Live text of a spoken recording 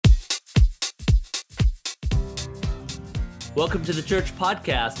Welcome to the Church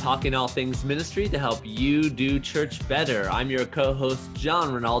Podcast, talking all things ministry to help you do church better. I'm your co-host,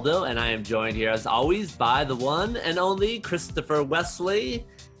 John Ronaldo, and I am joined here, as always, by the one and only Christopher Wesley.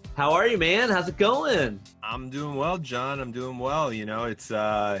 How are you, man? How's it going? I'm doing well, John. I'm doing well. You know, it's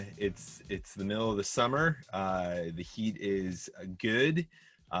the middle of the summer. The heat is good.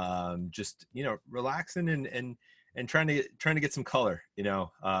 Just relaxing and trying to get some color.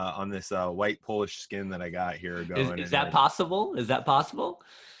 On this white Polish skin that I got here going. Is that possible? Is that possible?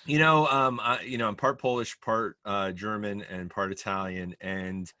 I'm part Polish, part German, and part Italian,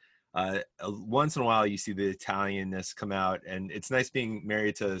 and once in a while you see the Italianness come out, and it's nice being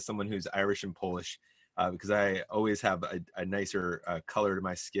married to someone who's Irish and Polish, because I always have a nicer color to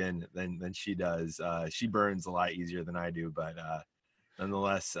my skin than she does. She burns a lot easier than I do, but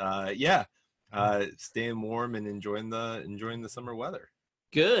nonetheless, staying warm and enjoying the summer weather.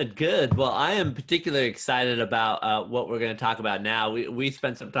 Good. Well, I am particularly excited about what we're going to talk about now. We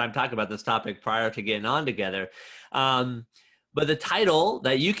spent some time talking about this topic prior to getting on together. But the title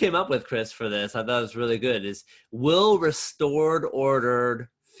that you came up with, Chris, for this, I thought was really good, is Will Restored Order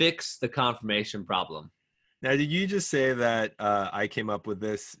Fix the Confirmation Problem? Now, did you just say that I came up with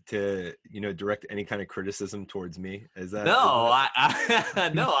this to, direct any kind of criticism towards me? Is that? No,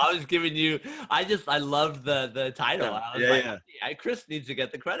 I was giving you, I loved the title. Chris needs to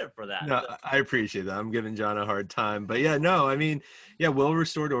get the credit for that. No, I appreciate that. I'm giving John a hard time, but will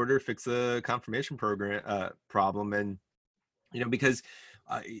restored order fix the confirmation problem? And, because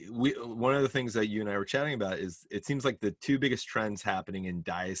one of the things that you and I were chatting about is it seems like the two biggest trends happening in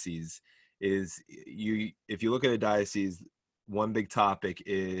dioceses is if you look at a diocese, one big topic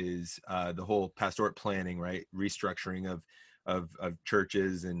is the whole pastorate planning, right? Restructuring of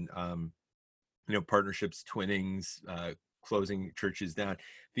churches and partnerships, twinnings, closing churches down.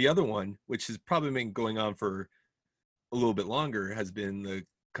 The other one, which has probably been going on for a little bit longer, has been the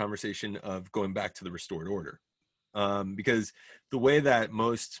conversation of going back to the restored order, because the way that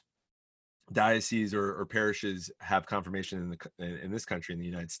most dioceses or parishes have confirmation in this country, in the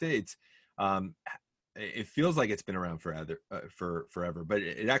United States, it feels like it's been around forever, but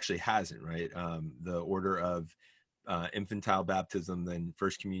it actually hasn't, right? The order of infantile baptism, then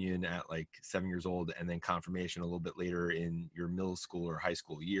first communion at like 7 years old, and then confirmation a little bit later in your middle school or high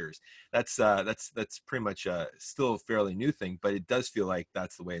school years. That's pretty much still a fairly new thing, but it does feel like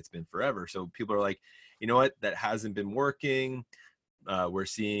that's the way it's been forever. So people are like, you know what, that hasn't been working. We're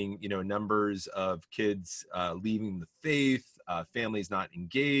seeing, numbers of kids leaving the faith, families not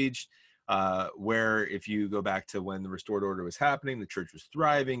engaged. Where if you go back to when the restored order was happening, the church was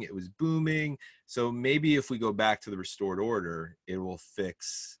thriving, it was booming. So maybe if we go back to the restored order, it will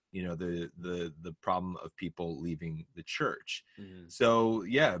fix, the problem of people leaving the church. Mm-hmm. So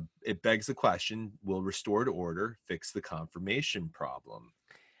yeah, it begs the question, will restored order fix the confirmation problem?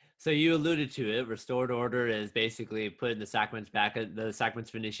 So you alluded to it. Restored order is basically putting the sacraments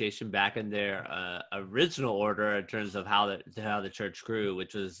of initiation back in their original order in terms of how the church grew,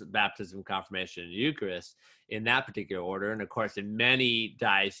 which was baptism, confirmation, and Eucharist in that particular order. And of course, in many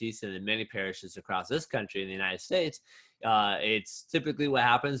dioceses and in many parishes across this country in the United States, it's typically what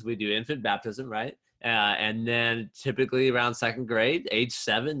happens. We do infant baptism, right? And then typically around second grade, age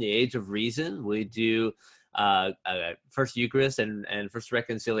 7, the age of reason, we do first Eucharist and first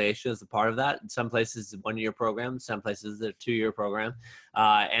reconciliation is a part of that. In some places, it's a 1-year program. Some places, it's a 2-year program.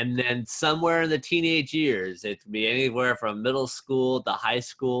 And then somewhere in the teenage years, it can be anywhere from middle school to high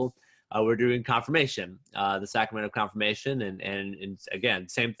school, we're doing confirmation, the sacrament of confirmation. And again,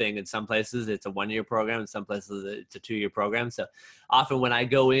 same thing. In some places, it's a 1-year program. In some places, it's a 2-year program. So often when I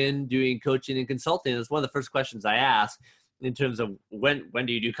go in doing coaching and consulting, it's one of the first questions I ask in terms of when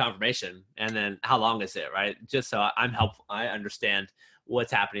do you do confirmation, and then how long is it, right? Just so I understand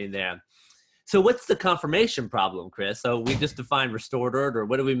what's happening there. So what's the confirmation problem, Chris? So we just defined restored order.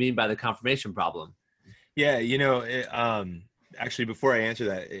 What do we mean by the confirmation problem? Yeah, actually, before I answer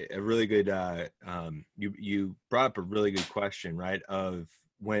that, a really good, you brought up a really good question, right? Of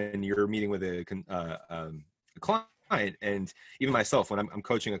when you're meeting with a client, and even myself, when I'm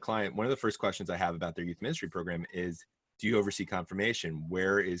coaching a client, one of the first questions I have about their youth ministry program is, do you oversee confirmation?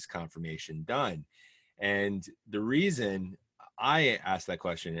 Where is confirmation done? And the reason I ask that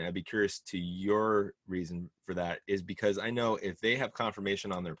question, and I'd be curious to your reason for that, is because I know if they have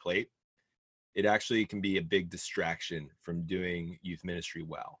confirmation on their plate, it actually can be a big distraction from doing youth ministry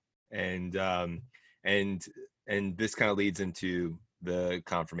well. And this kind of leads into the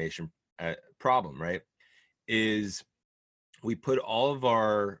confirmation problem, right? Is we put all of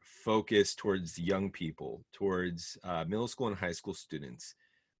our focus towards young people, towards middle school and high school students,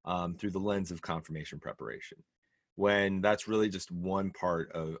 through the lens of confirmation preparation. when that's really just one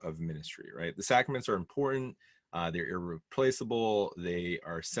part of ministry, right? The sacraments are important. They're irreplaceable. They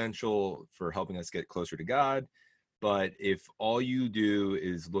are essential for helping us get closer to God. But if all you do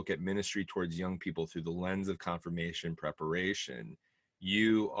is look at ministry towards young people through the lens of confirmation preparation,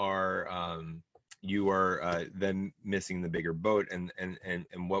 you are then missing the bigger boat. And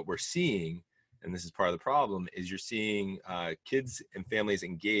what we're seeing, and this is part of the problem, is you're seeing kids and families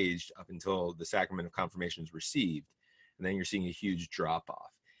engaged up until the sacrament of confirmation is received, and then you're seeing a huge drop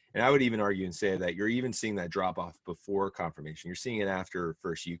off. And I would even argue and say that you're even seeing that drop off before confirmation. You're seeing it after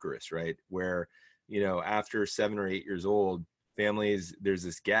First Eucharist, right? Where, after 7 or 8 years old, families, there's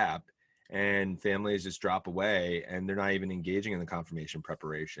this gap, and families just drop away, and they're not even engaging in the confirmation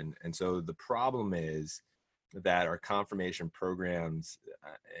preparation. And so the problem is that our confirmation programs,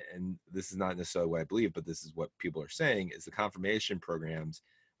 and this is not necessarily what I believe, but this is what people are saying, is the confirmation programs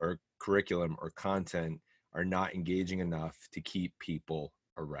or curriculum or content are not engaging enough to keep people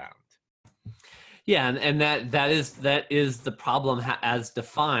around. Yeah, and that is the problem as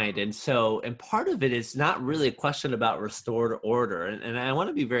defined. And part of it is not really a question about restored order. And I want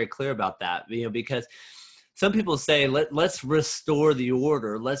to be very clear about that, because some people say, let's restore the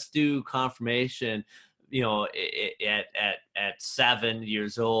order. Let's do confirmation, at 7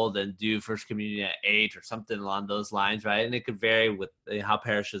 years old, and do First Communion at 8 or something along those lines, right? And it could vary with how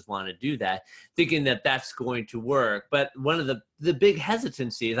parishes want to do that, thinking that that's going to work. But one of the big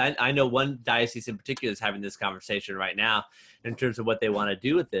hesitancies, I know one diocese in particular is having this conversation right now in terms of what they want to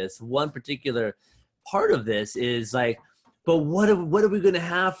do with this. One particular part of this is like, but what are we going to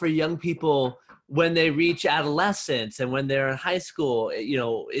have for young people when they reach adolescence and when they're in high school?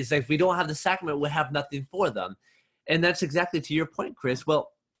 It's like, if we don't have the sacrament, we'll have nothing for them. And that's exactly to your point, Chris.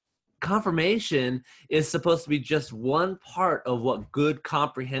 Well, confirmation is supposed to be just one part of what good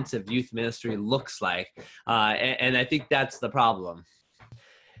comprehensive youth ministry looks like. And I think that's the problem.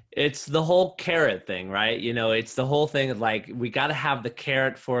 It's the whole carrot thing, right? It's the whole thing of like, we got to have the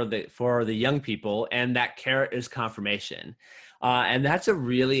carrot for the young people, and that carrot is confirmation. And that's a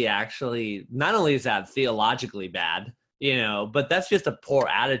really, actually, not only is that theologically bad, but that's just a poor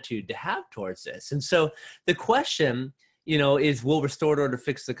attitude to have towards this. And so the question, is, will restored order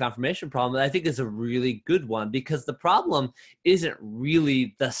fix the confirmation problem? I think is a really good one, because the problem isn't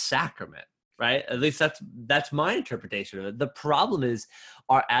really the sacrament, right? At least that's my interpretation of it. The problem is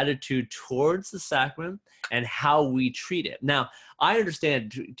our attitude towards the sacrament and how we treat it. Now, I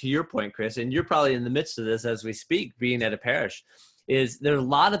understand, to your point, Chris, and you're probably in the midst of this as we speak, being at a parish, is there are a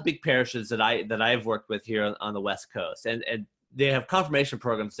lot of big parishes that I've worked with here on the West Coast, and they have confirmation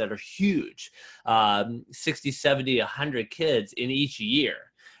programs that are huge, 60, 70, 100 kids in each year.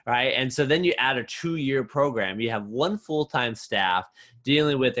 Right. And so then you add a 2-year program. You have one full-time staff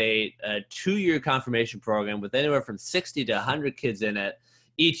dealing with a 2-year confirmation program with anywhere from 60 to 100 kids in it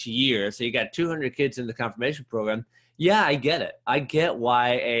each year. So you got 200 kids in the confirmation program. Yeah, I get it. I get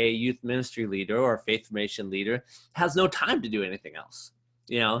why a youth ministry leader or a faith formation leader has no time to do anything else,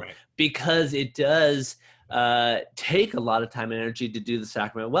 right. Because it does take a lot of time and energy to do the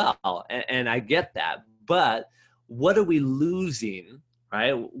sacrament well. And I get that. But what are we losing?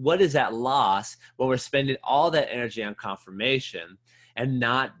 Right? What is that loss when we're spending all that energy on confirmation and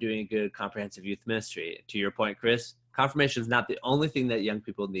not doing good comprehensive youth ministry? To your point, Chris, confirmation is not the only thing that young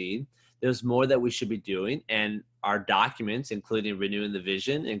people need. There's more that we should be doing, and our documents, including Renewing the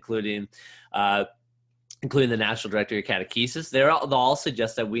Vision, including the National Directory of Catechesis, they'll all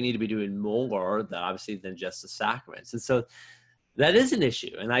suggest that we need to be doing more, obviously, than just the sacraments. And so that is an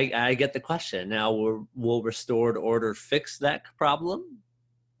issue, and I get the question. Now, will restored order fix that problem?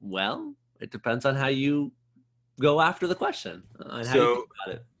 Well, it depends on how you go after the question and how you think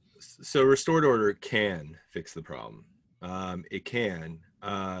about it. So restored order can fix the problem. It can,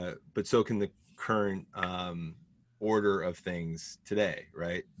 but so can the current order of things today,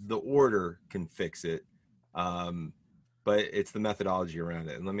 right? The order can fix it, but it's the methodology around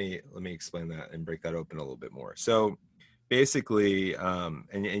it. And let me explain that and break that open a little bit more. So basically,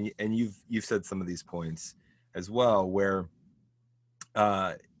 and you've said some of these points as well, where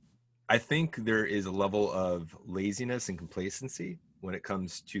I think there is a level of laziness and complacency when it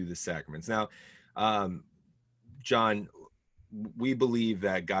comes to the sacraments. Now, John, we believe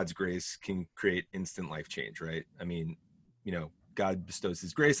that God's grace can create instant life change, right? I mean, God bestows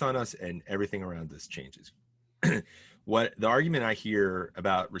his grace on us and everything around us changes. What the argument I hear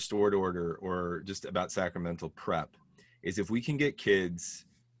about restored order or just about sacramental prep is, if we can get kids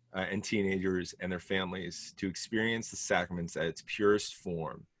and teenagers and their families to experience the sacraments at its purest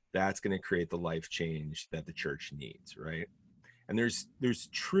form, that's going to create the life change that the church needs, right? And there's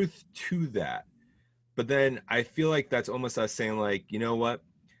truth to that. But then I feel like that's almost us saying like, you know what?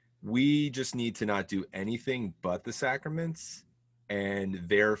 We just need to not do anything but the sacraments, and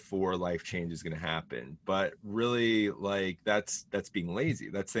therefore life change is going to happen. But really, like, that's being lazy.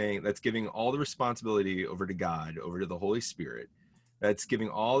 That's saying, that's giving all the responsibility over to God, over to the Holy Spirit. That's giving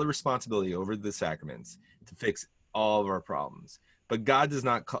all the responsibility over to the sacraments to fix all of our problems. But God does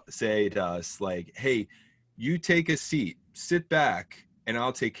not say to us like, hey, you take a seat, sit back, and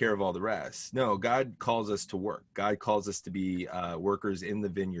I'll take care of all the rest. No, God calls us to work. God calls us to be workers in the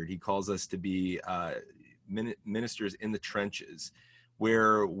vineyard. He calls us to be ministers in the trenches,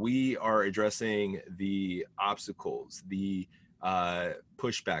 where we are addressing the obstacles, the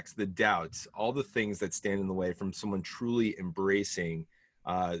pushbacks, the doubts, all the things that stand in the way from someone truly embracing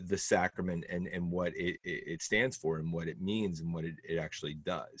the sacrament and what it stands for and what it means and what it actually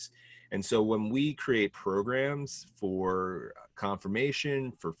does. And so when we create programs for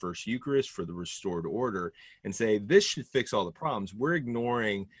confirmation, for First Eucharist, for the restored order, and say this should fix all the problems, we're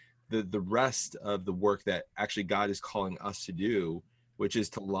ignoring the rest of the work that actually God is calling us to do, which is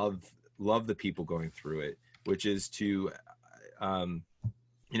to love the people going through it, which is to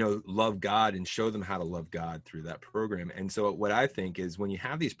love God and show them how to love God through that program. And so what I think is, when you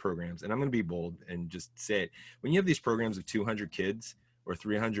have these programs, and I'm going to be bold and just say it, when you have these programs of 200 kids or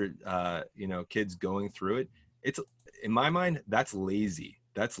 300 kids going through it, it's, in my mind, that's lazy.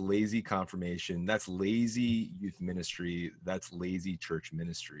 That's lazy confirmation. That's lazy youth ministry. That's lazy church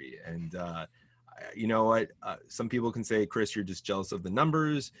ministry. And you know what? Some people can say, Chris, you're just jealous of the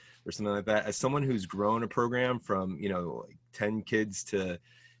numbers or something like that. As someone who's grown a program from, like 10 kids to,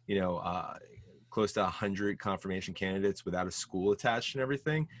 close to 100 confirmation candidates without a school attached and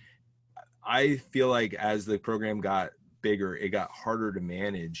everything, I feel like as the program got bigger, it got harder to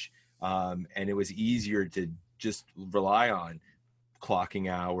manage. And it was easier to just rely on clocking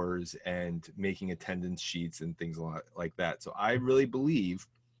hours and making attendance sheets and things like that. So I really believe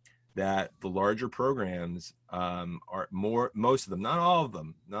that the larger programs are most of them, not all of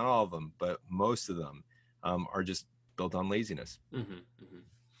them, but most of them are just built on laziness. Mm-hmm, mm-hmm.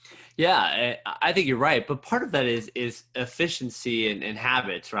 Yeah, I think you're right. But part of that is efficiency and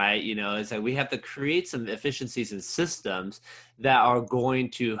habits, right? It's like we have to create some efficiencies and systems that are going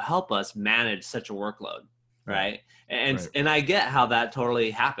to help us manage such a workload, right? And I get how that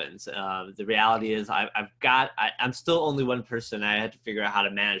totally happens. The reality is I'm still only one person. I had to figure out how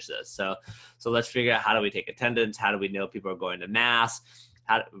to manage this. So let's figure out, how do we take attendance? How do we know people are going to mass?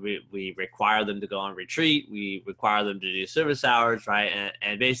 How we require them to go on retreat. We require them to do service hours, right?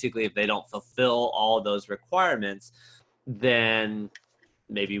 And basically, if they don't fulfill all those requirements, then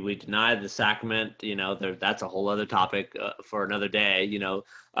maybe we deny the sacrament. That's a whole other topic for another day.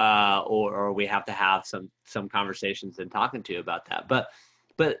 Or we have to have some conversations and talking to you about that.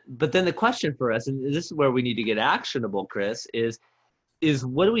 But then the question for us, and this is where we need to get actionable, Chris, is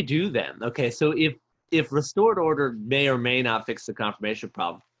what do we do then? Okay, so if restored order may or may not fix the confirmation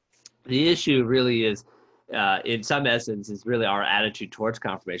problem, the issue really is, in some essence, is really our attitude towards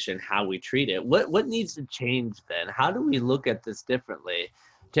confirmation, how we treat it. What needs to change then? How do we look at this differently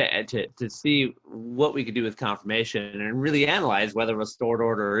to see what we could do with confirmation and really analyze whether restored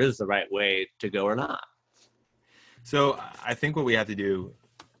order is the right way to go or not? So I think what we have to do,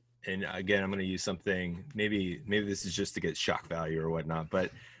 and again, I'm going to use something, maybe this is just to get shock value or whatnot,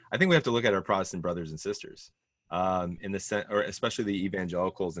 but I think we have to look at our Protestant brothers and sisters, in the sense, or especially the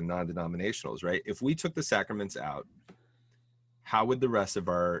evangelicals and non-denominationals, right? If we took the sacraments out, how would the rest of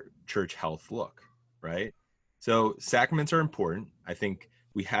our church health look, right? So sacraments are important. I think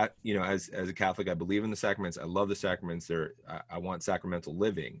we have, as a Catholic, I believe in the sacraments. I love the sacraments. I want sacramental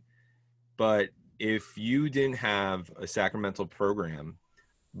living. But if you didn't have a sacramental program,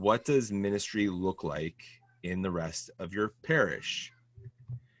 what does ministry look like in the rest of your parish?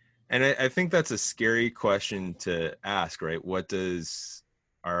 And I think that's a scary question to ask, right? What does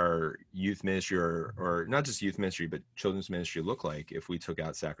our youth ministry, or not just youth ministry, but children's ministry look like if we took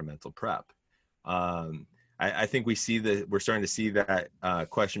out sacramental prep? I think we're starting to see that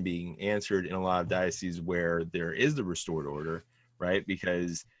question being answered in a lot of dioceses where there is the restored order, right?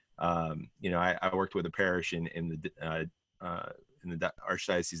 Because I worked with a parish in the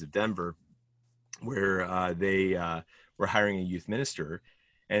Archdiocese of Denver, where they were hiring a youth minister.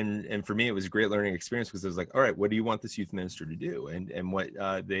 And for me, it was a great learning experience, because I was like, all right, what do you want this youth minister to do? And what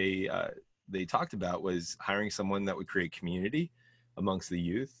they talked about was hiring someone that would create community amongst the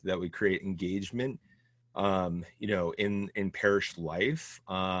youth, that would create engagement, in parish life.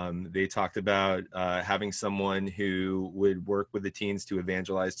 They talked about having someone who would work with the teens to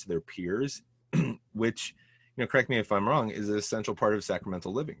evangelize to their peers, which, correct me if I'm wrong, is an essential part of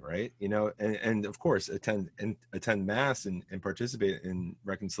sacramental living, right? And of course attend mass and participate in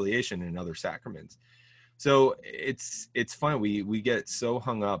reconciliation and other sacraments. So it's fun. We get so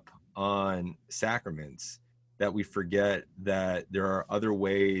hung up on sacraments that we forget that there are other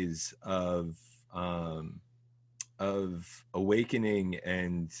ways of awakening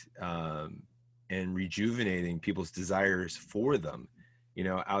and rejuvenating people's desires for them,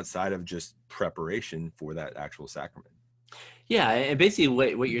 outside of just preparation for that actual sacrament. Yeah, and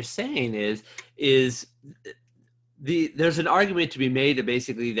basically what you're saying is there's an argument to be made that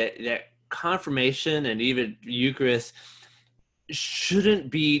basically that confirmation and even Eucharist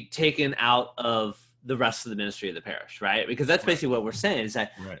shouldn't be taken out of the rest of the ministry of the parish, right? Because that's basically what we're saying is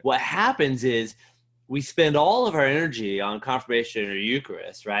that what happens is we spend all of our energy on confirmation or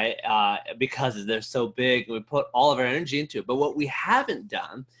Eucharist, right? Because they're so big, and we put all of our energy into it. But what we haven't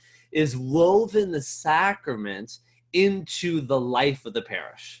done is woven the sacraments into the life of the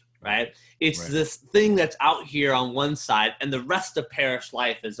parish, right? It's this thing that's out here on one side, and the rest of parish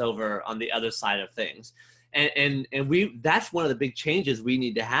life is over on the other side of things. And we that's one of the big changes we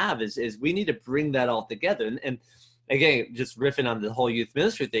need to have is we need to bring that all together. And again, just riffing on the whole youth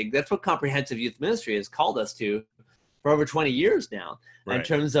ministry thing, that's what comprehensive youth ministry has called us to for over 20 years now. In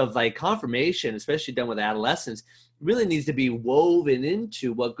terms of like confirmation, especially done with adolescents, really needs to be woven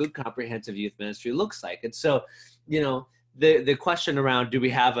into what good comprehensive youth ministry looks like. And so, the question around,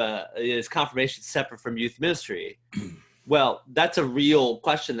 is confirmation separate from youth ministry? Well, that's a real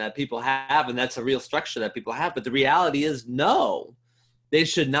question that people have, and that's a real structure that people have. But the reality is, no, they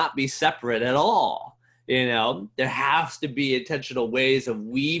should not be separate at all. There has to be intentional ways of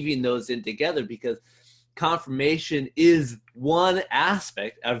weaving those in together, because confirmation is one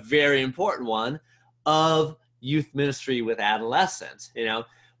aspect, a very important one, of youth ministry with adolescents,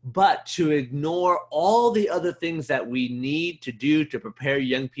 but to ignore all the other things that we need to do to prepare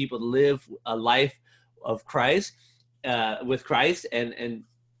young people to live a life of Christ, with Christ, and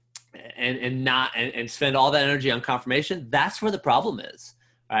spend all that energy on confirmation, that's where the problem is.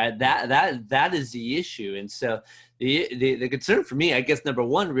 All right, that is the issue. And so the concern for me, I guess, number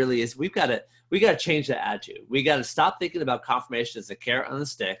one really is we got to change that attitude. We got to stop thinking about confirmation as a carrot on the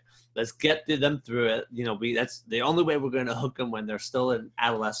stick. Let's get them through it. That's the only way we're going to hook them when they're still in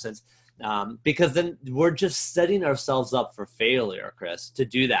adolescence, because then we're just setting ourselves up for failure, Chris, to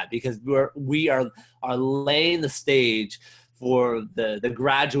do that, because we are laying the stage for the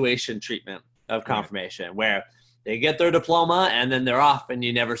graduation treatment of confirmation, where they get their diploma and then they're off and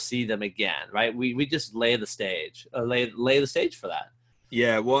you never see them again, right? We just lay the stage, lay the stage for that.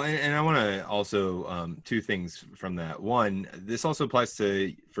 Yeah, well, and I want to also two things from that. One, this also applies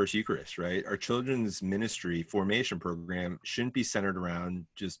to First Eucharist, right? Our children's ministry formation program shouldn't be centered around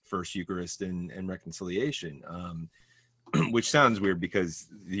just First Eucharist and reconciliation, which sounds weird because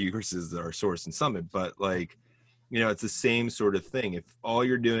the Eucharist is our source and summit, but it's the same sort of thing. If all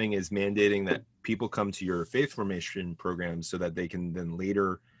you're doing is mandating that people come to your faith formation program so that they can then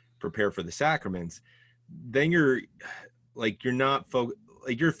later prepare for the sacraments, then you're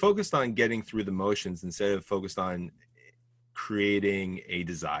focused on getting through the motions instead of focused on creating a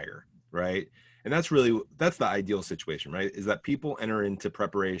desire, right? And that's the ideal situation, right? Is that people enter into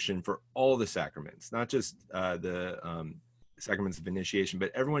preparation for all the sacraments, not just the sacraments of initiation,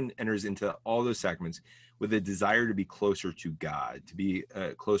 but everyone enters into all those sacraments with a desire to be closer to God, to be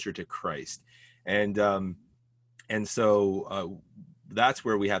closer to Christ. And so that's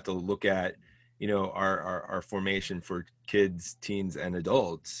where we have to look at our formation for kids, teens, and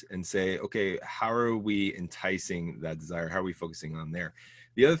adults, and say, okay, how are we enticing that desire? How are we focusing on there?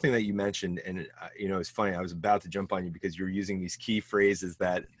 The other thing that you mentioned, and it's funny, I was about to jump on you because you're using these key phrases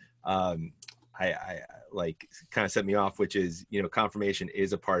that I like kind of set me off, which is, confirmation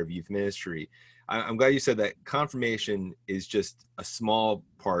is a part of youth ministry. I'm glad you said that. Confirmation is just a small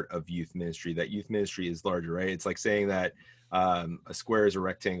part of youth ministry, that youth ministry is larger, right? It's like saying that a square is a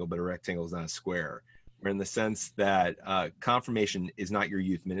rectangle, but a rectangle is not a square. Or in the sense that confirmation is not your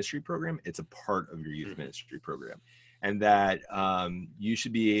youth ministry program, it's a part of your youth ministry program. And that you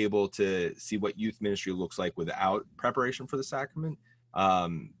should be able to see what youth ministry looks like without preparation for the sacrament,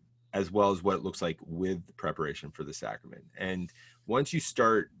 as well as what it looks like with preparation for the sacrament. And once you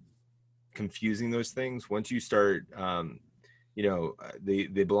start confusing those things, once you start, they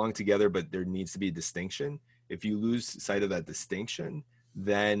belong together, but there needs to be a distinction. If you lose sight of that distinction,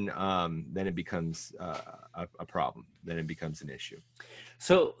 then it becomes a problem. Then it becomes an issue.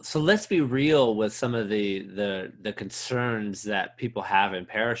 So let's be real with some of the concerns that people have in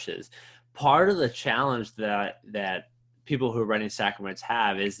parishes. Part of the challenge that people who are running sacraments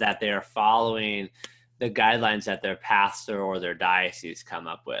have is that they are following the guidelines that their pastor or their diocese come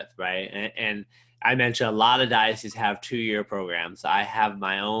up with, right? And I mentioned a lot of dioceses have 2-year programs. I have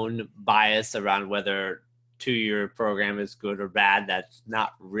my own bias around whether 2-year program is good or bad. That's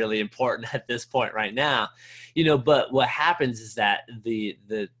not really important at this point right now, but what happens is that the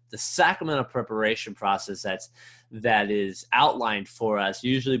sacramental preparation process that is outlined for us,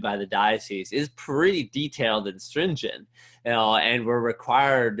 usually by the diocese, is pretty detailed and stringent. And we're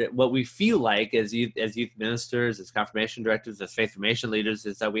required, what we feel like as youth ministers, as confirmation directors, as faith formation leaders,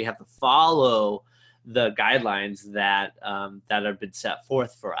 is that we have to follow the guidelines that have been set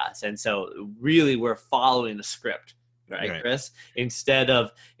forth for us. And so really we're following the script, right, Chris? Instead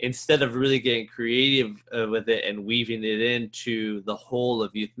of really getting creative with it and weaving it into the whole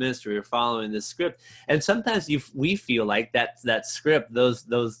of youth ministry, we're following the script. And sometimes we feel like that script,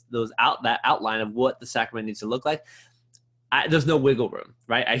 that outline of what the sacrament needs to look like, there's no wiggle room,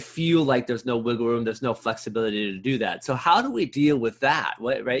 right? I feel like there's no wiggle room. There's no flexibility to do that. So how do we deal with that,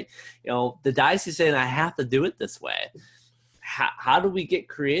 right? The diocese is saying, I have to do it this way. How do we get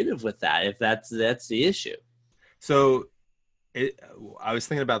creative with that if that's the issue? So I was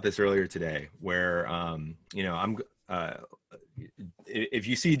thinking about this earlier today where, if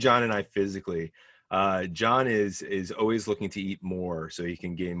you see John and I physically, John is always looking to eat more so he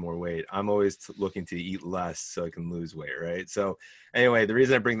can gain more weight. I'm always looking to eat less so I can lose weight, right? So anyway, the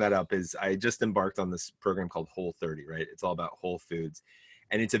reason I bring that up is I just embarked on this program called Whole30, right? It's all about whole foods.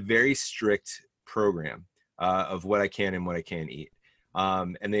 And it's a very strict program of what I can and what I can't eat.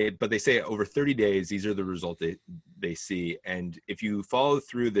 But they say over 30 days, these are the results they see. And if you follow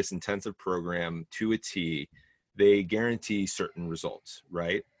through this intensive program to a T, they guarantee certain results,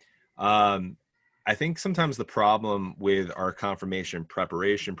 right? I think sometimes the problem with our confirmation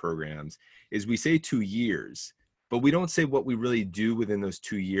preparation programs is we say 2 years, but we don't say what we really do within those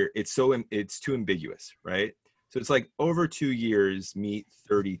 2 years. It's too ambiguous, right? So it's like over 2 years, meet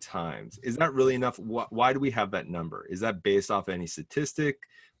 30 times. Is that really enough? Why do we have that number? Is that based off any statistic?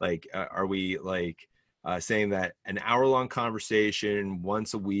 Like, are we saying that an hour-long conversation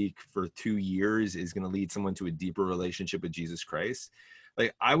once a week for 2 years is going to lead someone to a deeper relationship with Jesus Christ?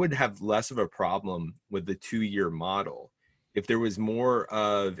 Like, I would have less of a problem with the 2-year model if there was more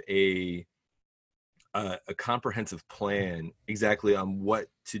of a comprehensive plan exactly on what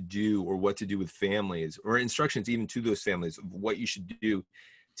to do or what to do with families, or instructions even to those families of what you should do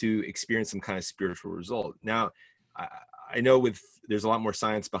to experience some kind of spiritual result. Now, I know there's a lot more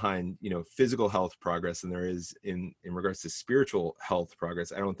science behind, physical health progress than there is in regards to spiritual health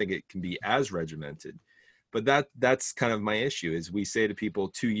progress. I don't think it can be as regimented. But that's kind of my issue is we say to people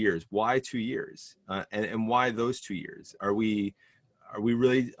 2 years. Why 2 years? And why those 2 years? Are we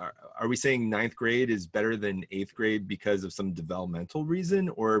saying ninth grade is better than 8th grade because of some developmental reason,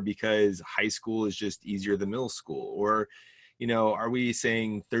 or because high school is just easier than middle school? Or, are we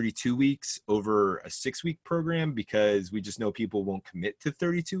saying 32 weeks over a 6-week program because we just know people won't commit to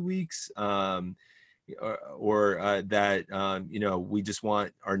 32 weeks? We just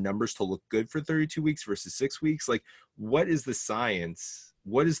want our numbers to look good for 32 weeks versus 6 weeks. Like, what is the science?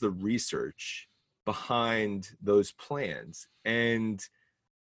 What is the research behind those plans? And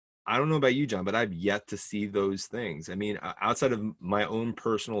I don't know about you, John, but I've yet to see those things. I mean, outside of my own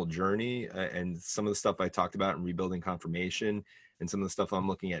personal journey and some of the stuff I talked about in rebuilding confirmation and some of the stuff I'm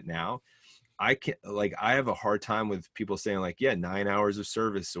looking at now, I have a hard time with people saying 9 hours of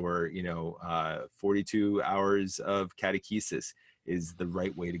service or, 42 hours of catechesis is the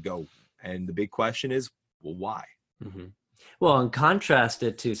right way to go. And the big question is, well, why? Mm-hmm. Well, and contrast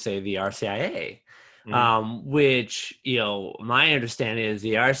it to, say, the RCIA, which, my understanding is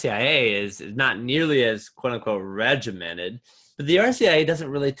the RCIA is not nearly as quote unquote regimented, but the RCIA doesn't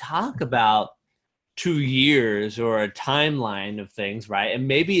really talk about 2 years or a timeline of things, right? And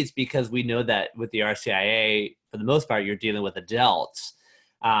maybe it's because we know that with the RCIA, for the most part, you're dealing with adults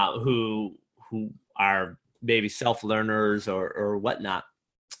who are maybe self-learners or whatnot.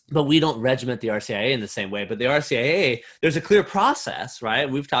 But we don't regiment the RCIA in the same way. But the RCIA, there's a clear process, right?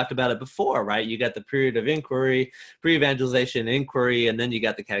 We've talked about it before, right? You got the period of inquiry, pre-evangelization, inquiry, and then you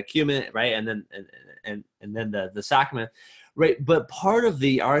got the catechumen, right? And then the sacrament. Right, but part of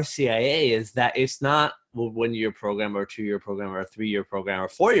the RCIA is that it's not a 1-year program or a 2-year program or a 3-year program or a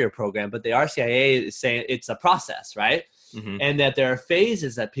 4-year program, but the RCIA is saying it's a process, right? Mm-hmm. And that there are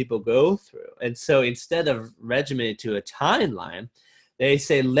phases that people go through. And so instead of regimented to a timeline, they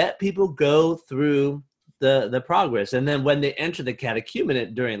say let people go through the progress. And then when they enter the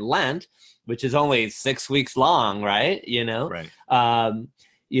catechumenate during Lent, which is only 6 weeks long, right? Right.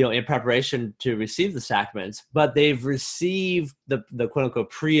 in preparation to receive the sacraments, but they've received the quote unquote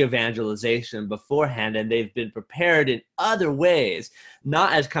pre-evangelization beforehand, and they've been prepared in other ways,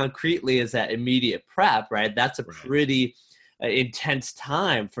 not as concretely as that immediate prep, right? That's a pretty intense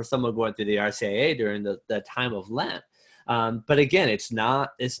time for someone going through the RCIA during the time of Lent. But again, it's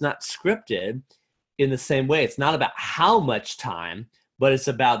not scripted in the same way. It's not about how much time, but it's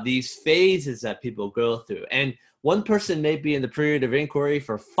about these phases that people go through. And one person may be in the period of inquiry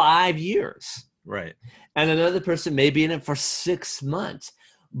for 5 years. Right. And another person may be in it for 6 months.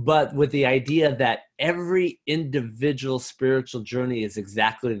 But with the idea that every individual spiritual journey is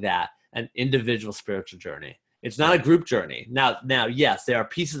exactly that, an individual spiritual journey. It's not a group journey. Now, yes, there are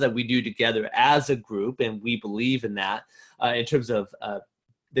pieces that we do together as a group, and we believe in that in terms of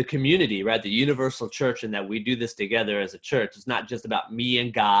the community, right? The universal church, and that we do this together as a church. It's not just about me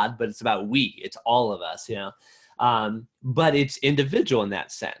and God, but it's about we. It's all of us, but it's individual in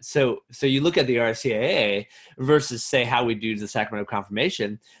that sense. So you look at the RCIA versus, say, how we do the sacrament of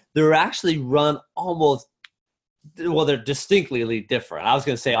confirmation. They're actually run they're distinctly different. I was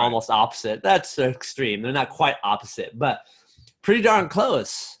going to say almost opposite. That's extreme. They're not quite opposite, but pretty darn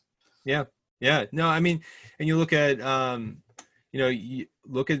close. Yeah. No, I mean, and you look at, you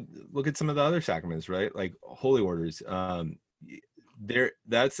look at some of the other sacraments, right? Like holy orders.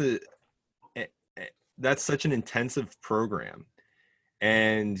 That's such an intensive program,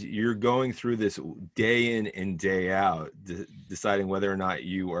 and you're going through this day in and day out, deciding whether or not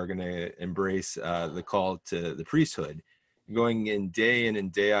you are going to embrace the call to the priesthood. Going in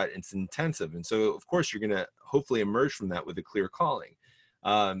and day out, it's intensive. And so, of course, you're going to hopefully emerge from that with a clear calling.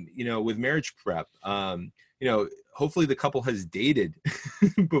 With marriage prep, hopefully the couple has dated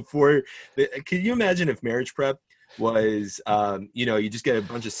before. Can you imagine if marriage prep was, you just get a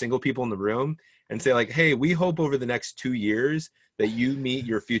bunch of single people in the room and say, like, hey, we hope over the next 2 years that you meet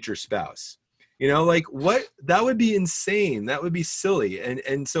your future spouse. What? That would be insane. That would be silly.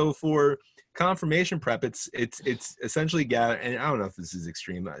 And so for confirmation prep, it's essentially and I don't know if this is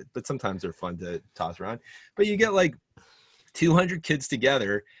extreme, but sometimes they're fun to toss around. But you get like 200 kids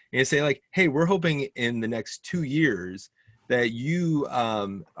together and you say, like, hey, we're hoping in the next 2 years that you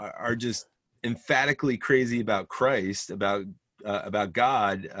are just emphatically crazy about Christ, about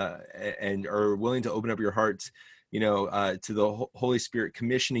God, and are willing to open up your hearts, to the Holy Spirit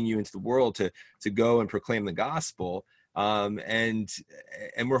commissioning you into the world to go and proclaim the gospel. And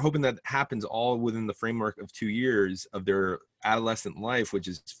we're hoping that happens all within the framework of 2 years of their adolescent life, which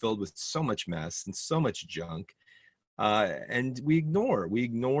is filled with so much mess and so much junk. And we ignore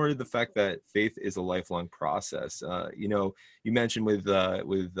the fact that faith is a lifelong process. You mentioned with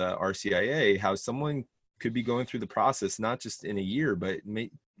RCIA how someone could be going through the process not just in a year, but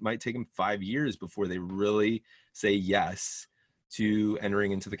it might take them 5 years before they really say yes to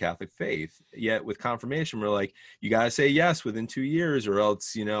entering into the Catholic faith. Yet with confirmation, we're like, you got to say yes within 2 years, or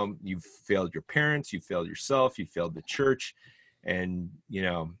else, you've failed your parents, you've failed yourself, you failed the church, and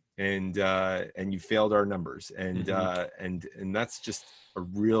you failed our numbers. And that's just a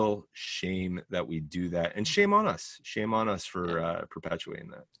real shame that we do that, and shame on us for perpetuating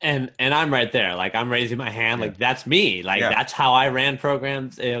that. And I'm right there. Like, I'm raising my hand. Like, that's me. Like, that's how I ran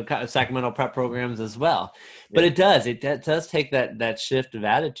programs, sacramental prep programs as well. But it does take that shift of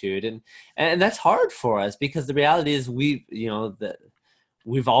attitude, and that's hard for us, because the reality is we've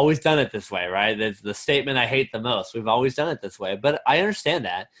always done it this way, right? That's the statement I hate the most. We've always done it this way. But I understand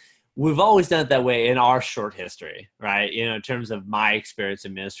that. We've always done it that way in our short history, right? In terms of my experience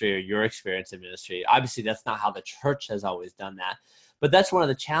in ministry or your experience in ministry. Obviously, that's not how the church has always done that. But that's one of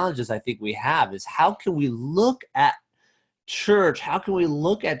the challenges I think we have, is how can we look at church? How can we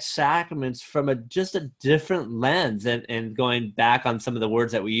look at sacraments from just a different lens? And going back on some of the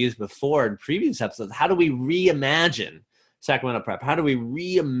words that we used before in previous episodes, how do we reimagine sacramental prep? How do we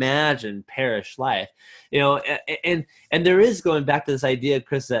reimagine parish life? And there is, going back to this idea,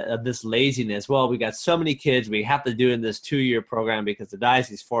 Chris, of this laziness. Well, we got so many kids, we have to do in this 2-year program because the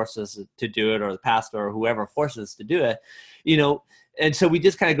diocese forces us to do it, or the pastor or whoever forces us to do it. And so we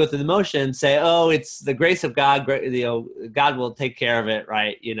just kind of go through the motion and say, oh, it's the grace of God. God will take care of it,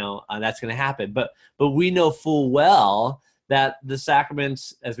 right? That's going to happen. But we know full well that the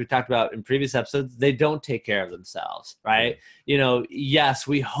sacraments, as we talked about in previous episodes, they don't take care of themselves, right? Yes,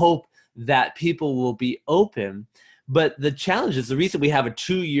 we hope that people will be open, but the challenge is, the reason we have a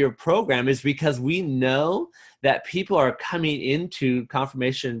 2-year program is because we know that people are coming into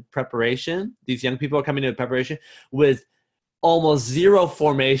confirmation preparation. These young people are coming into preparation with almost zero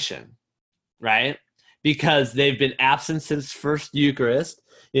formation, right? Because they've been absent since first Eucharist.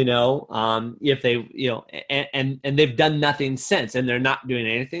 if they, and they've done nothing since, and they're not doing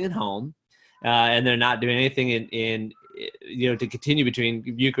anything at home, and they're not doing anything in to continue between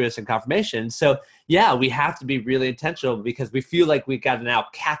Eucharist and confirmation. So yeah, we have to be really intentional, because we feel like we've got to now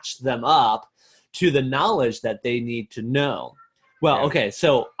catch them up to the knowledge that they need to know. Well, okay,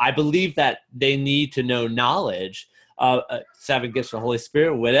 so I believe that they need to know knowledge, 7 gifts of the Holy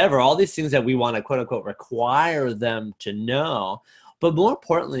Spirit, whatever, all these things that we want to quote unquote require them to know. But more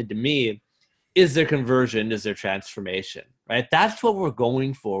importantly to me, is their conversion, is their transformation, right? That's what we're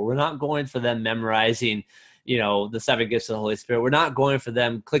going for. We're not going for them memorizing, the 7 gifts of the Holy Spirit. We're not going for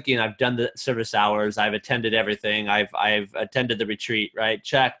them clicking, I've done the service hours, I've attended everything, I've attended the retreat, right?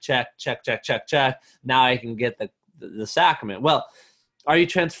 Check, check, check, check, check, check. Now I can get the sacrament. Well, are you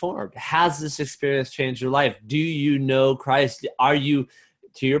transformed? Has this experience changed your life? Do you know Christ? Are you,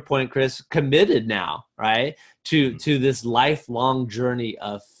 to your point, Chris, committed now, right, to this lifelong journey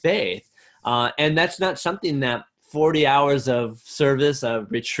of faith? And that's not something that 40 hours of service,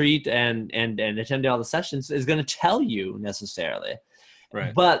 of retreat, and attending all the sessions is going to tell you necessarily.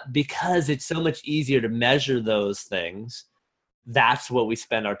 Right. But because it's so much easier to measure those things, that's what we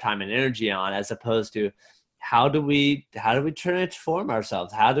spend our time and energy on, as opposed to how do we transform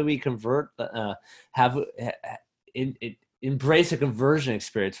ourselves? How do we convert, embrace a conversion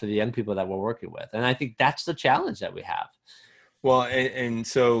experience for the young people that we're working with? And I think that's the challenge that we have. Well, and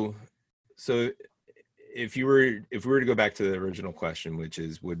so if we were to go back to the original question, which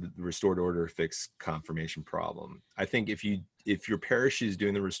is, would restored order fix confirmation problem? I think if your parish is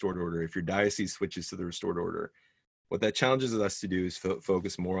doing the restored order, if your diocese switches to the restored order, what that challenges us to do is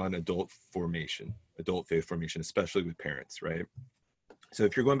focus more on adult faith formation, especially with parents, right? So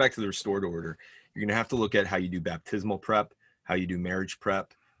if you're going back to the restored order, you're going to have to look at how you do baptismal prep, how you do marriage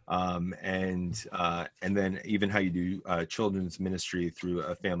prep, and then even how you do children's ministry through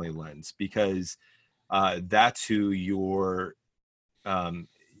a family lens, because that's where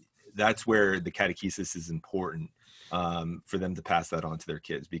the catechesis is important, for them to pass that on to their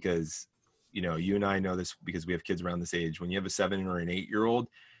kids. Because you and I know this because we have kids around this age. When you have a 7 or an 8-year-old,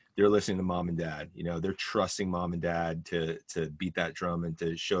 they're listening to mom and dad. They're trusting mom and dad to beat that drum and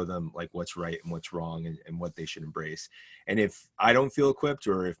to show them like what's right and what's wrong, and what they should embrace. And if I don't feel equipped,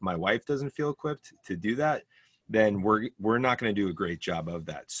 or if my wife doesn't feel equipped to do that, then we're not going to do a great job of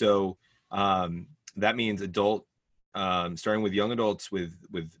that. So that means starting with young adults with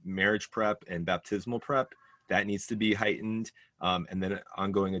marriage prep and baptismal prep, that needs to be heightened, and then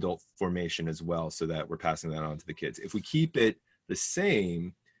ongoing adult formation as well, so that we're passing that on to the kids. If we keep it the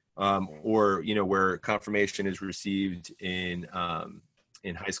same, or where confirmation is received in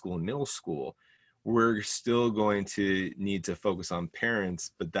high school and middle school, we're still going to need to focus on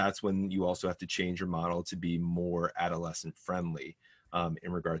parents, but that's when you also have to change your model to be more adolescent friendly,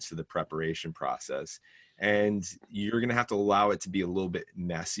 in regards to the preparation process. And you're going to have to allow it to be a little bit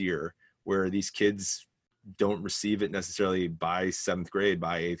messier, where these kids don't receive it necessarily by 7th grade,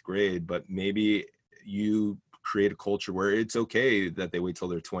 by 8th grade, but maybe you create a culture where it's okay that they wait till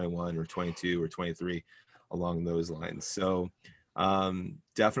they're 21 or 22 or 23, along those lines. So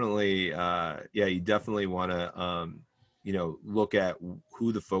definitely, you definitely want to, look at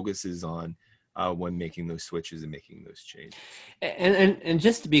who the focus is on when making those switches and making those changes. And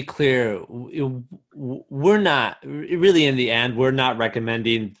just to be clear, we're not really, in the end, we're not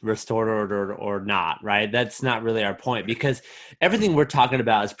recommending restored order or not, right? That's not really our point, because everything we're talking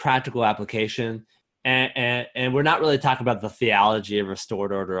about is practical application. And we're not really talking about the theology of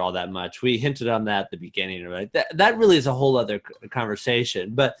restored order all that much. We hinted on that at the beginning, right? That really is a whole other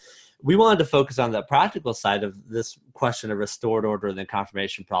conversation. But we wanted to focus on the practical side of this question of restored order and the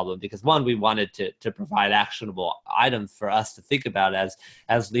confirmation problem, because one, we wanted to provide actionable items for us to think about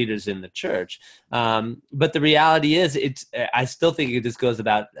as leaders in the church. But the reality is, I still think it just goes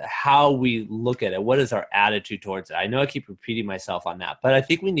about how we look at it. What is our attitude towards it? I know I keep repeating myself on that, but I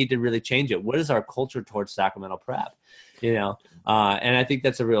think we need to really change it. What is our culture towards sacramental prep? And I think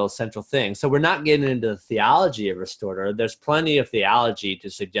that's a real essential thing. So we're not getting into the theology of restored order. There's plenty of theology to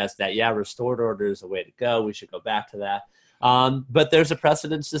suggest that, restored order is the way to go. We should go back to that. But there's a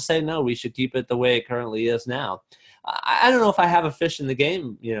precedence to say, no, we should keep it the way it currently is now. I don't know if I have a fish in the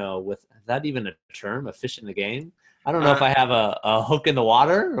game, with is that even a term, a fish in the game? I don't know if I have a hook in the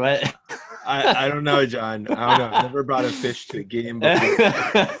water, right? I don't know, John. I don't know. I've never brought a fish to a game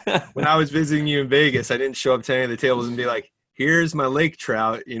before. When I was visiting you in Vegas, I didn't show up to any of the tables and be like, here's my lake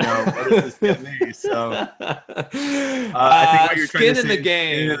trout, what does this get me? So I think what you're trying to say, skin in the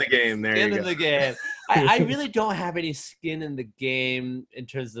game. There skin in the game. I really don't have any skin in the game in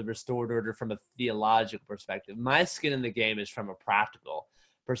terms of the restored order from a theological perspective. My skin in the game is from a practical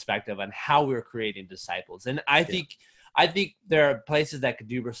perspective on how we're creating disciples. And I think there are places that could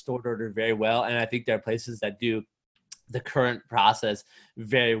do restored order very well, and I think there are places that do the current process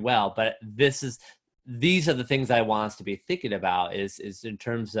very well. But these are the things I want us to be thinking about is in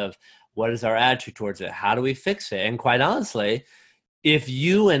terms of what is our attitude towards it? How do we fix it? And quite honestly, if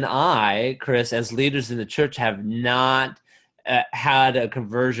you and I, Chris, as leaders in the church have not had a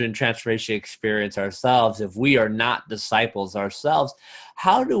conversion transformation experience ourselves, if we are not disciples ourselves,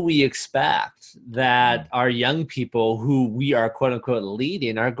 how do we expect that our young people who we are quote unquote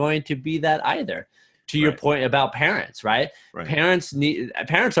leading are going to be that either? To your point about parents, right? Parents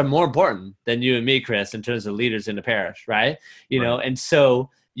are more important than you and me, Chris, in terms of leaders in the parish, right? You know, and so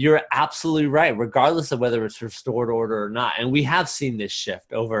you're absolutely right, regardless of whether it's restored order or not. And we have seen this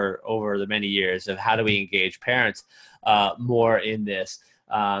shift over the many years of how do we engage parents more in this.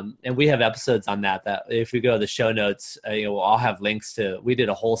 And we have episodes on that if we go to the show notes, I'll have links to, we did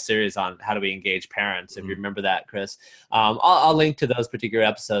a whole series on how do we engage parents. If you remember that, Chris, I'll link to those particular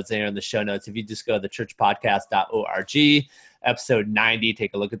episodes there in the show notes. If you just go to thechurchpodcast.org, episode 90,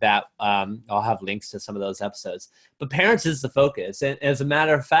 take a look at that. I'll have links to some of those episodes, but parents is the focus. And as a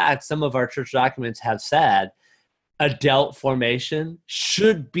matter of fact, some of our church documents have said adult formation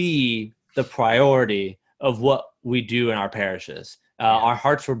should be the priority of what we do in our parishes. Our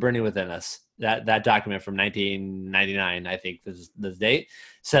hearts were burning within us. That document from 1999, I think this date,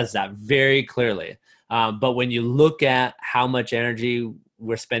 says that very clearly. But when you look at how much energy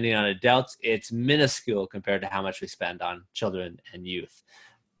we're spending on adults, it's minuscule compared to how much we spend on children and youth.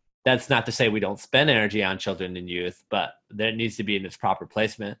 That's not to say we don't spend energy on children and youth, but there needs to be in its proper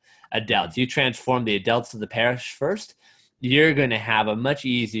placement. Adults, you transform the adults of the parish first, you're going to have a much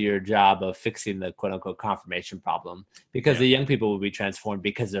easier job of fixing the quote unquote confirmation problem, because the young people will be transformed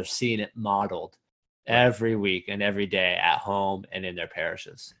because they're seeing it modeled every week and every day at home and in their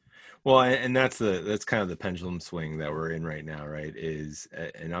parishes. Well, and that's kind of the pendulum swing that we're in right now, right?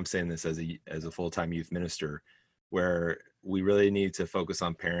 And I'm saying this as a full-time youth minister, where we really need to focus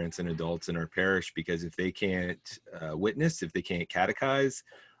on parents and adults in our parish, because if they can't witness, if they can't catechize,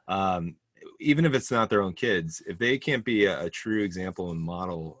 even if it's not their own kids, if they can't be a true example and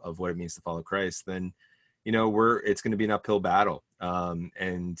model of what it means to follow Christ, then, it's going to be an uphill battle.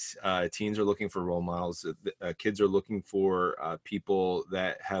 And teens are looking for role models. Kids are looking for people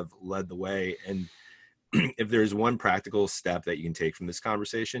that have led the way. And if there's one practical step that you can take from this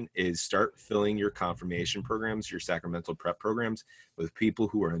conversation, is start filling your confirmation programs, your sacramental prep programs, with people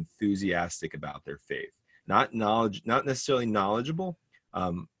who are enthusiastic about their faith, not necessarily knowledgeable,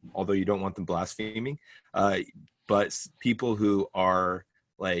 although you don't want them blaspheming, but people who are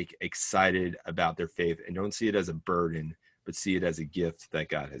like excited about their faith and don't see it as a burden, but see it as a gift that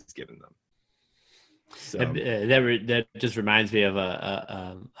God has given them. So that just reminds me of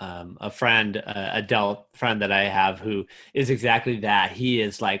a friend, adult friend that I have, who is exactly that. He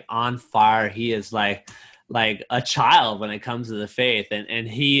is like on fire. He is like a child when it comes to the faith, and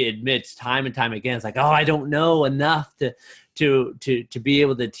he admits time and time again, it's like, oh, I don't know enough to be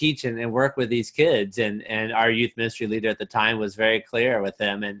able to teach and work with these kids. And our youth ministry leader at the time was very clear with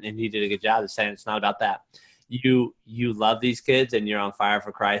him, and he did a good job of saying it's not about that. You love these kids and you're on fire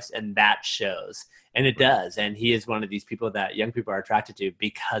for Christ, and that shows. And it does. And he is one of these people that young people are attracted to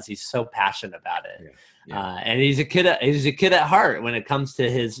because he's so passionate about it. And he's a kid at heart when it comes to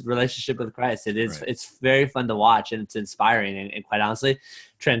his relationship with Christ. It's very fun to watch, and it's inspiring, and quite honestly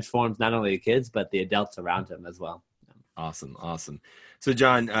transforms not only the kids, but the adults around him as well. Awesome. So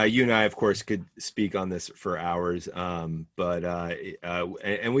John, you and I, of course, could speak on this for hours. But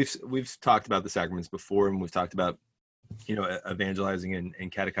we've talked about the sacraments before, and we've talked about, evangelizing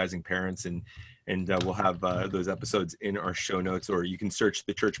and catechizing parents, and we'll have those episodes in our show notes, or you can search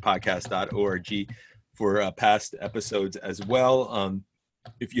thechurchpodcast.org for past episodes as well.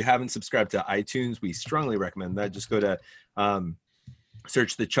 If you haven't subscribed to iTunes, we strongly recommend that. Just go to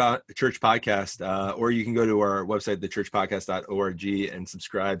search the Church Podcast, or you can go to our website, thechurchpodcast.org, and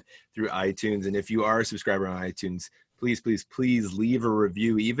subscribe through iTunes. And if you are a subscriber on iTunes, please leave a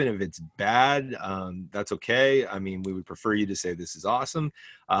review, even if it's bad. That's okay. I mean, we would prefer you to say this is awesome,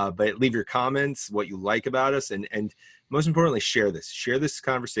 but leave your comments, what you like about us, and most importantly, share this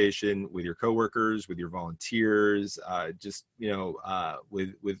conversation with your coworkers, with your volunteers,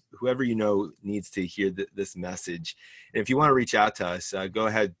 with whoever needs to hear this message. And if you want to reach out to us, go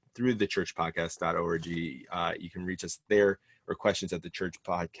ahead through thechurchpodcast.org. You can reach us there, or questions at the Church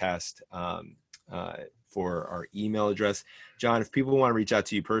Podcast for our email address. John, if people want to reach out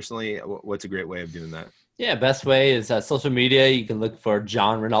to you personally, what's a great way of doing that? Yeah, best way is social media. You can look for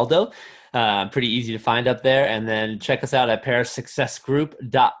John Ronaldo. Pretty easy to find up there. And then check us out at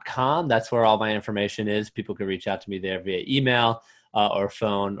parissuccessgroup.com. That's where all my information is. People can reach out to me there via email or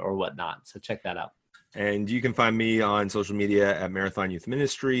phone or whatnot. So check that out. And you can find me on social media at Marathon Youth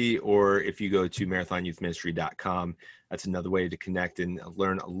Ministry, or if you go to marathonyouthministry.com, that's another way to connect and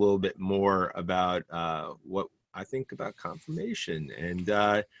learn a little bit more about what I think about confirmation.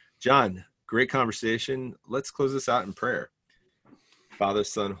 And John, great conversation. Let's close this out in prayer. Father,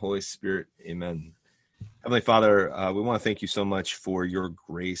 Son, Holy Spirit, amen. Heavenly Father, we want to thank you so much for your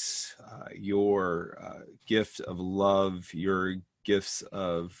grace, your gift of love, your gifts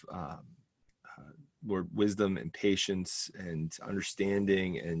of Lord, wisdom and patience and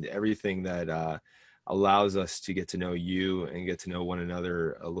understanding and everything that allows us to get to know you and get to know one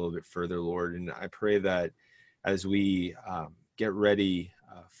another a little bit further, Lord. And I pray that as we get ready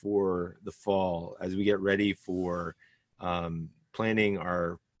for the fall, as we get ready for planning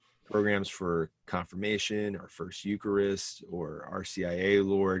our programs for confirmation, our first Eucharist, or RCIA,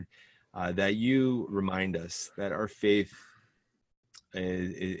 Lord, that you remind us that our faith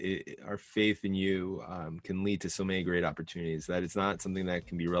in you can lead to so many great opportunities, that it's not something that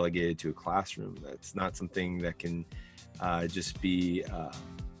can be relegated to a classroom, that's not something that can just be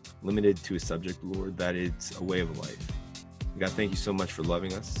limited to a subject, Lord, that it's a way of life. God, thank you so much for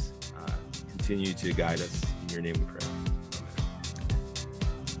loving us. Continue to guide us. In your name we pray.